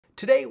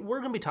Today, we're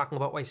going to be talking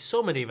about why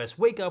so many of us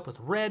wake up with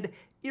red,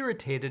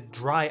 irritated,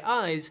 dry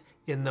eyes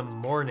in the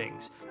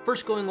mornings.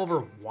 First going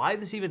over why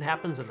this even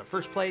happens in the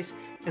first place,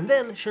 and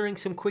then sharing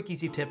some quick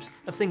easy tips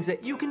of things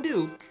that you can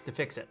do to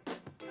fix it.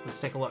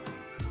 Let's take a look.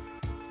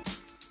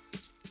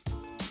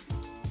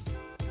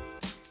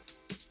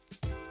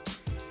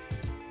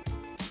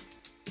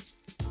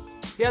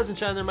 Rise and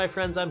shine there, my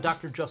friends. I'm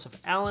Dr. Joseph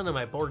Allen. I'm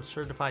a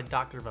board-certified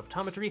doctor of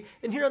optometry,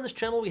 and here on this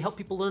channel we help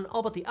people learn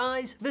all about the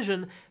eyes,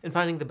 vision, and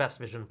finding the best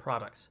vision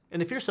products.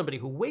 And if you're somebody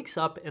who wakes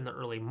up in the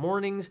early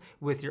mornings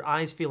with your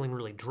eyes feeling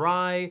really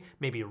dry,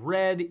 maybe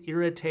red,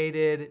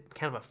 irritated,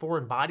 kind of a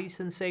foreign body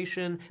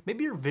sensation,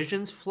 maybe your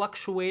vision's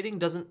fluctuating,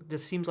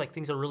 just seems like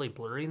things are really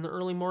blurry in the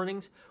early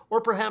mornings, or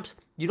perhaps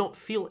you don't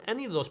feel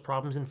any of those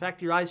problems, in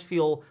fact your eyes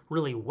feel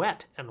really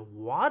wet and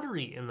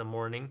watery in the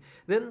morning,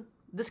 then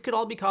this could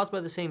all be caused by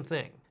the same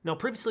thing. Now,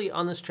 previously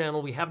on this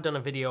channel, we have done a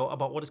video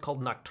about what is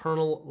called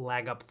nocturnal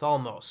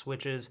lagophthalmos,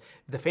 which is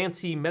the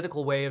fancy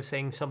medical way of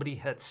saying somebody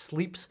that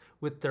sleeps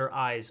with their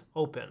eyes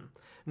open.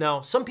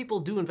 Now, some people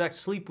do in fact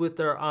sleep with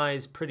their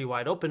eyes pretty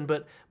wide open,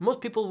 but most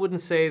people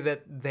wouldn't say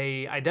that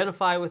they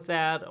identify with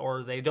that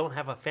or they don't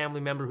have a family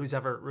member who's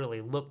ever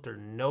really looked or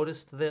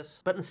noticed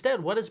this. But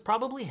instead, what is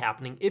probably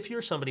happening if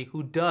you're somebody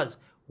who does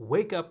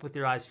wake up with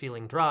your eyes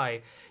feeling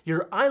dry,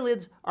 your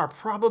eyelids are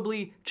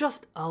probably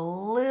just a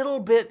little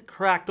bit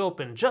cracked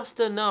open,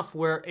 just enough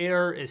where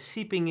air is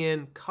seeping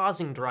in,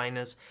 causing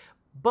dryness,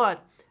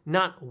 but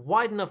not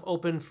wide enough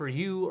open for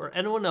you or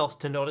anyone else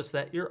to notice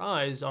that your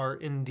eyes are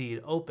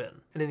indeed open.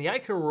 And in the eye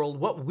care world,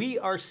 what we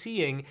are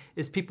seeing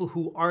is people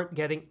who aren't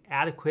getting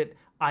adequate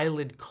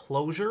eyelid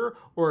closure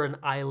or an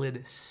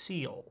eyelid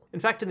seal. In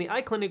fact, in the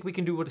eye clinic, we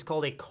can do what is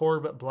called a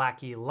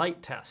Korb-Blackie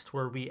light test,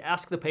 where we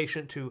ask the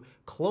patient to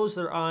close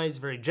their eyes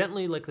very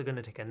gently like they're going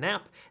to take a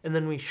nap, and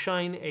then we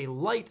shine a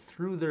light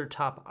through their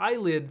top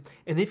eyelid,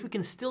 and if we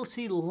can still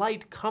see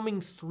light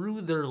coming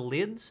through their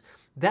lids,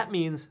 that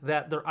means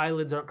that their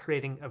eyelids aren't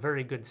creating a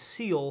very good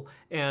seal,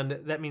 and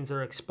that means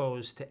they're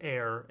exposed to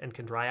air and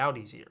can dry out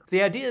easier.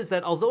 The idea is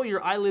that although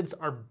your eyelids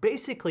are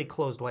basically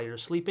closed while you're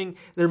sleeping,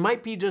 there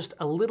might be just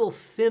a little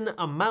thin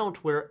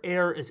amount where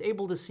air is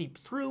able to seep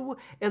through,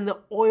 and the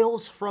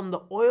oils from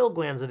the oil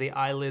glands of the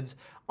eyelids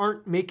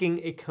aren't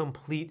making a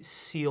complete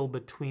seal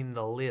between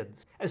the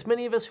lids. As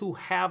many of us who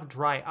have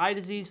dry eye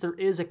disease, there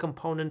is a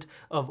component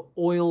of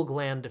oil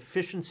gland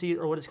deficiency,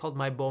 or what is called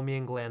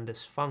meibomian gland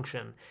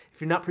dysfunction.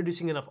 If you're not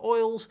producing enough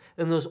oils,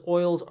 then those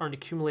oils aren't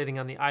accumulating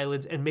on the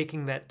eyelids and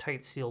making that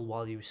tight seal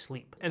while you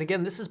sleep. And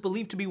again, this is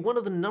believed to be one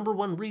of the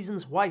 #1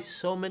 reasons why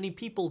so many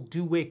people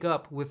do wake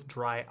up with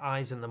dry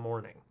eyes in the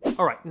morning.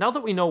 All right, now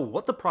that we know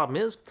what the problem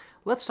is,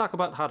 let's talk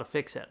about how to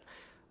fix it.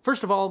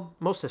 First of all,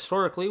 most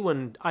historically,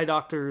 when eye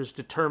doctors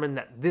determine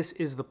that this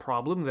is the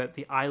problem, that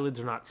the eyelids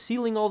are not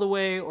sealing all the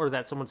way, or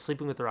that someone's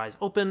sleeping with their eyes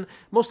open,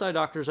 most eye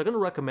doctors are going to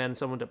recommend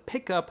someone to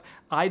pick up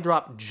eye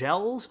drop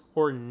gels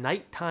or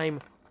nighttime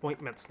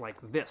ointments like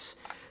this.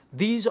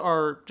 These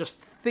are just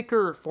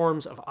thicker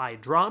forms of eye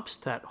drops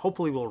that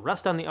hopefully will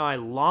rest on the eye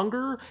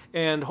longer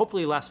and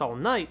hopefully last all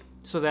night,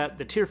 so that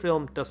the tear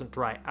film doesn't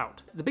dry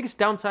out. The biggest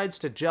downsides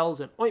to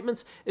gels and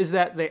ointments is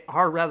that they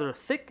are rather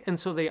thick, and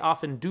so they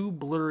often do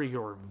blur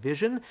your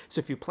vision. So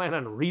if you plan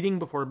on reading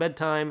before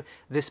bedtime,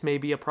 this may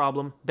be a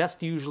problem. Best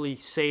to usually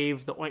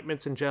save the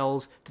ointments and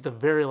gels to the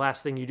very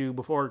last thing you do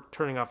before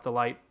turning off the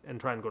light and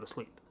trying to go to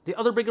sleep. The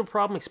other bigger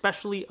problem,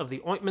 especially of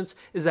the ointments,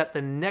 is that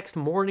the next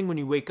morning when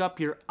you wake up,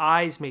 your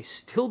eyes may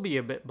still be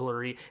a bit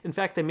blurry. In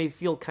fact, they may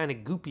feel kind of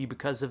goopy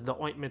because of the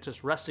ointment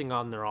just resting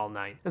on there all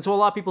night. And so a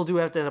lot of people do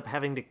have to end up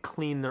having to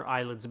clean their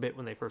eyelids a bit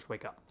when they first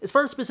wake up. As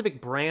far as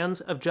specific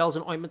brands of gels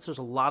and ointments, there's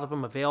a lot of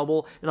them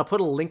available, and I'll put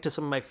a link to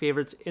some of my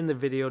favorites in the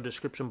video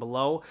description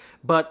below.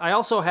 But I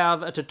also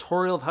have a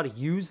tutorial of how to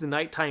use the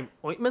nighttime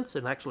ointments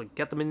and actually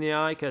get them in the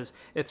eye, because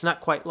it's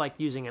not quite like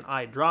using an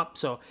eye drop.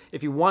 So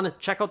if you want to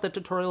check out that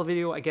tutorial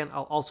video, again,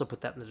 I'll also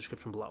put that in the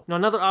description below. Now,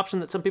 another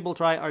option that some people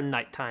try are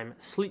nighttime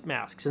sleep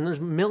masks, and there's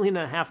 1.5 million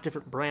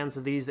different brands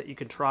of these that you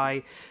could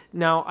try.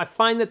 Now, I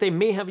find that they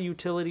may have a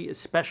utility,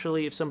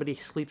 especially if somebody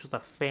sleeps with a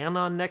fan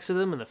on next to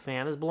them and the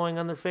fan is blowing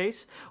on their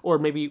face, or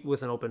maybe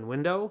with an open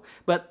window.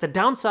 But the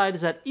downside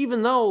is that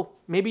even though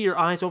maybe your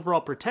eye's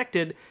overall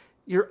protected,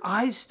 your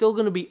eye's still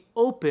going to be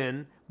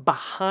open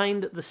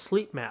behind the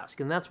sleep mask,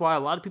 and that's why a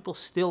lot of people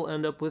still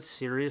end up with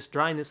serious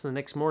dryness the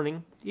next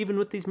morning, even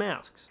with these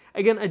masks.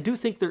 Again, I do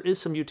think there is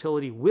some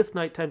utility with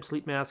nighttime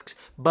sleep masks,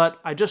 but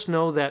I just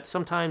know that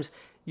sometimes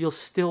you'll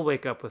still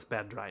wake up with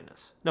bad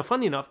dryness. Now,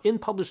 funny enough, in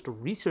published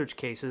research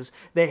cases,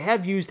 they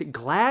have used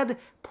Glad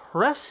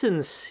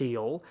Pressin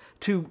Seal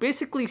to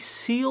basically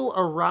seal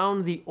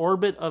around the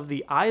orbit of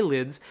the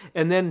eyelids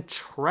and then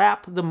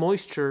trap the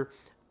moisture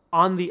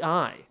on the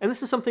eye. And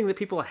this is something that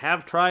people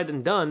have tried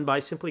and done by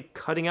simply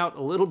cutting out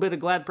a little bit of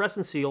Glad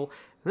Pressin Seal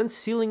and then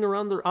sealing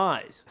around their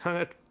eyes. I'm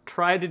going to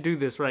try to do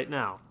this right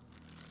now.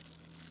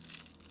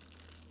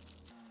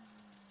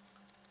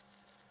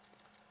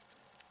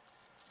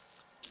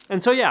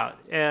 And so yeah,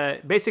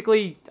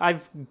 basically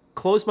I've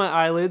closed my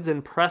eyelids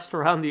and pressed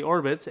around the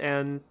orbits,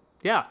 and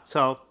yeah,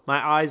 so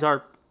my eyes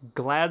are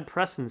glad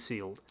pressed and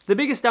sealed. The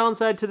biggest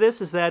downside to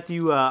this is that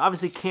you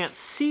obviously can't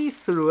see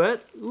through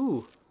it.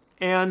 Ooh.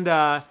 And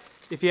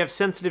if you have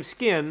sensitive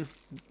skin,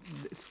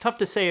 it's tough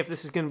to say if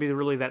this is going to be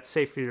really that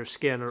safe for your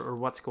skin or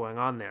what's going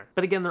on there.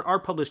 But again, there are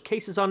published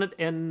cases on it,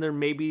 and there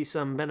may be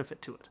some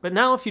benefit to it. But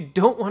now, if you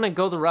don't want to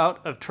go the route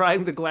of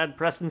trying the Glad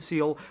Press and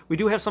Seal, we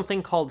do have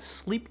something called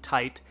Sleep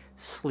Tight,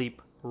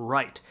 Sleep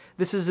Right.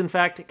 This is in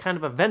fact kind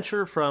of a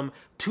venture from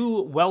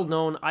two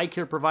well-known eye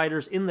care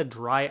providers in the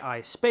dry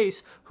eye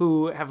space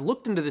who have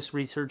looked into this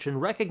research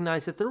and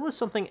recognized that there was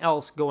something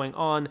else going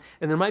on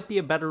and there might be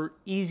a better,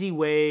 easy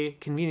way,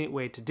 convenient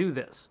way to do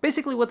this.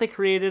 Basically what they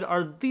created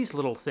are these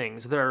little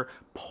things. They're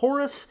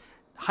porous,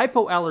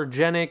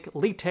 hypoallergenic,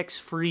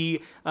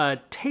 latex-free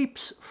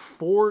tapes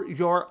for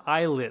your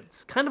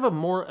eyelids. Kind of a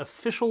more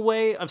official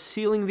way of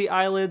sealing the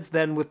eyelids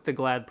than with the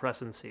Glad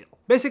Press and Seal.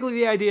 Basically,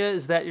 the idea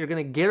is that you're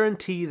going to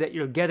guarantee that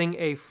you're getting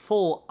a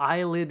full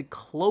eyelid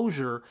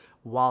closure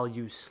while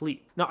you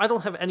sleep. Now, I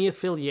don't have any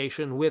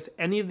affiliation with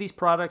any of these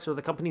products or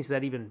the companies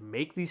that even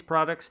make these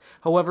products.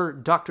 However,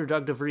 Dr.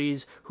 Doug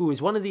DeVries, who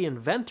is one of the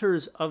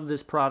inventors of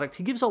this product,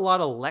 he gives a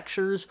lot of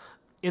lectures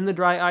in the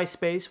dry eye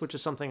space, which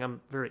is something I'm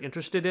very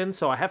interested in.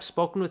 So I have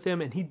spoken with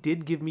him, and he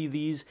did give me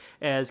these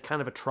as kind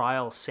of a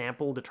trial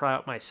sample to try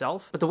out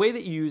myself. But the way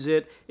that you use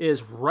it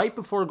is right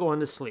before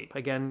going to sleep.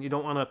 Again, you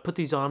don't want to put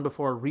these on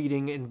before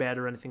reading in bed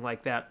or anything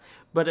like that.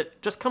 But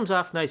it just comes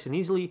off nice and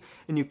easily,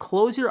 and you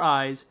close your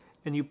eyes,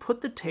 and you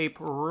put the tape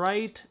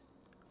right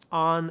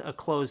on a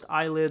closed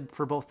eyelid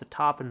for both the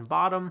top and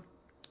bottom,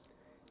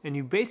 and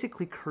you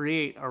basically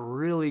create a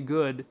really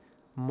good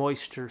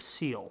moisture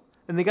seal.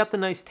 And they got the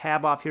nice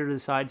tab off here to the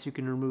side so you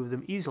can remove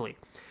them easily.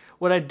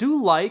 What I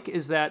do like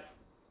is that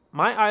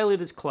my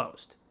eyelid is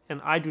closed, and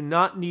I do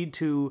not need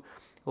to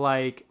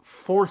like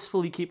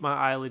forcefully keep my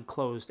eyelid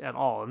closed at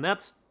all. And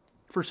that's,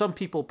 for some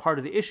people, part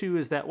of the issue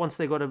is that once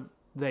they go to,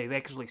 they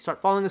actually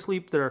start falling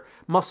asleep, their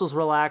muscles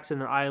relax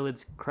and their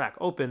eyelids crack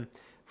open.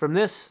 From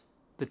this,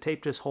 the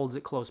tape just holds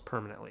it closed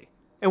permanently.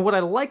 And what I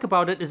like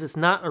about it is it's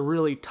not a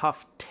really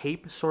tough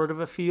tape sort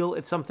of a feel.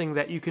 It's something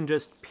that you can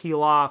just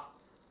peel off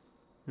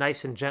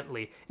nice and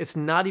gently. It's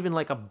not even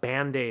like a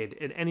Band-Aid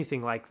and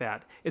anything like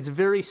that. It's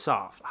very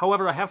soft.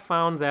 However, I have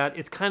found that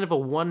it's kind of a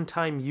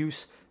one-time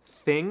use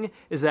thing,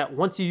 is that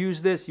once you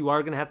use this, you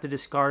are going to have to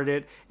discard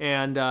it.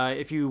 And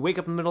if you wake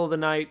up in the middle of the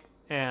night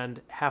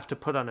and have to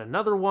put on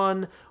another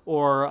one,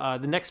 or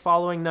the next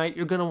following night,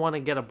 you're gonna wanna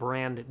get a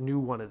brand new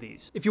one of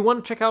these. If you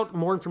wanna check out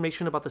more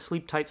information about the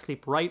Sleep Tight,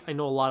 Sleep Right, I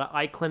know a lot of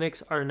eye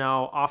clinics are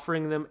now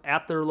offering them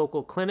at their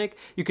local clinic.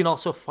 You can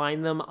also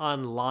find them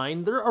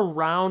online. They're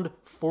around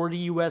 $40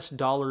 US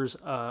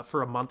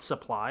for a month's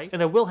supply.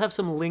 And I will have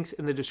some links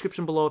in the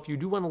description below if you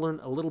do wanna learn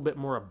a little bit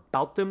more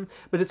about them.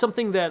 But it's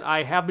something that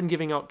I have been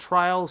giving out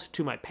trials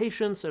to my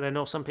patients, and I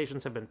know some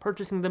patients have been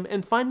purchasing them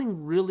and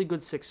finding really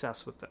good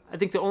success with them. I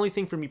think the only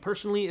thing for me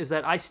personally is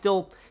that I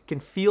still can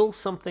feel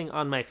something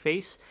on my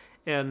face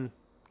and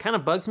kind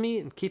of bugs me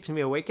and keeps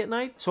me awake at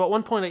night. So at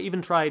one point I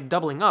even tried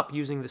doubling up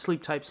using the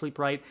Sleep Tight, Sleep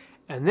Right,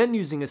 and then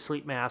using a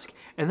sleep mask,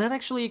 and that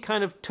actually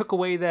kind of took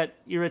away that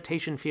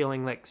irritation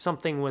feeling like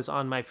something was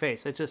on my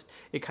face.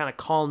 It kind of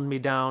calmed me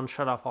down,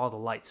 shut off all the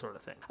light sort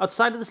of thing.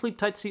 Outside of the Sleep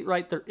Tight, Sleep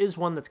Right, there is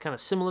one that's kind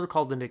of similar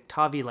called the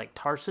Nictavi like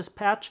Tarsus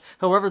patch.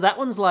 However, that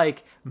one's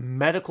like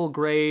medical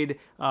grade,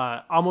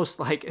 almost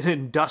like an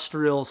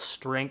industrial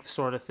strength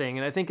sort of thing,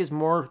 and I think is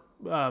more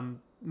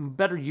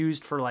better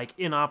used for like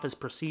in-office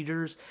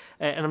procedures,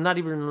 and I'm not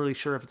even really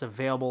sure if it's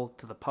available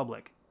to the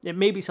public. It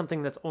may be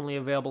something that's only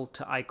available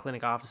to eye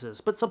clinic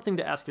offices, but something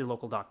to ask your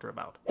local doctor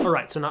about. All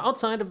right, so now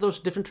outside of those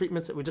different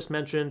treatments that we just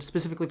mentioned,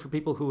 specifically for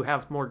people who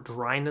have more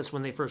dryness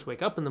when they first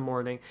wake up in the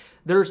morning,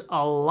 there's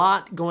a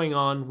lot going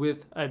on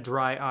with a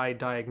dry eye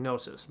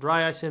diagnosis.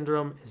 Dry eye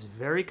syndrome is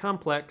very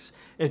complex,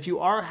 and if you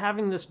are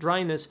having this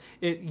dryness,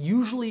 it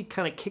usually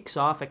kind of kicks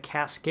off a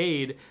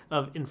cascade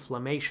of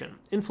inflammation.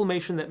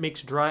 Inflammation that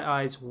makes dry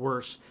eyes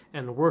worse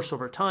and worse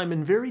over time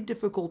and very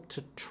difficult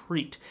to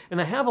treat. And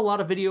I have a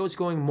lot of videos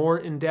going more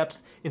in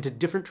depth into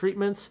different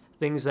treatments,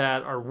 things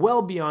that are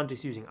well beyond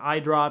just using eye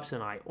drops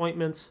and eye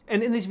ointments.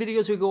 And in these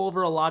videos, we go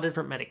over a lot of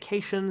different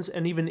medications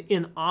and even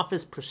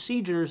in-office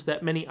procedures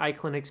that many eye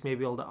clinics may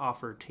be able to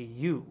offer to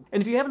you.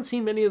 And if you haven't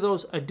seen many of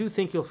those, I do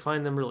think you'll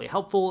find them really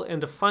helpful. And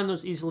to find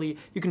those easily,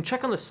 you can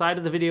check on the side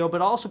of the video, but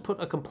I'll also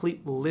put a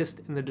complete list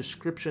in the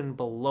description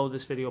below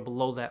this video,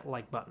 below that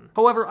like button.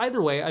 However,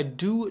 either way, I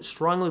do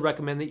strongly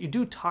recommend that you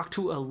do talk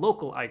to a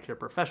local eye care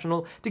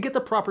professional to get the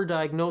proper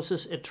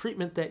diagnosis and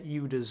treatment that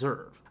you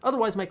deserve.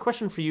 Otherwise, my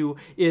question for you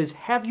is,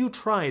 have you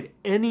tried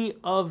any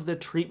of the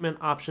treatment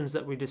options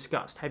that we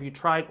discussed? Have you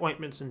tried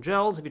ointments and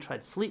gels? Have you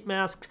tried sleep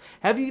masks?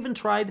 Have you even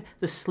tried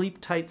the Sleep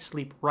Tight,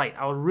 Sleep Right?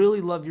 I would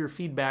really love your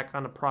feedback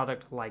on a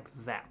product like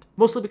that.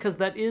 Mostly because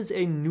that is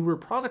a newer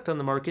product on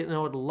the market, and I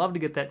would love to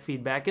get that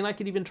feedback, and I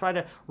could even try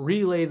to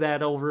relay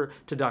that over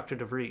to Dr.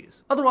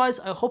 DeVries. Otherwise,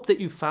 I hope that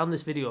you found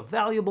this video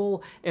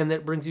valuable and that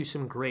it brings you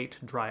some great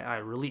dry eye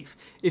relief.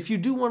 If you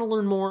do want to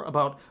learn more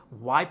about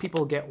why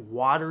people get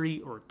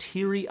watery or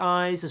teary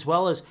eyes, as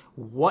well as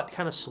what what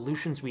kind of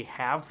solutions we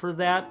have for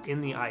that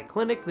in the eye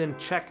clinic, then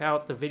check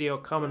out the video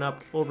coming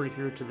up over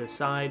here to the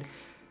side.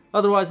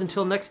 Otherwise,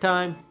 until next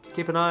time,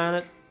 keep an eye on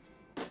it,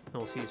 and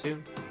we'll see you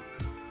soon.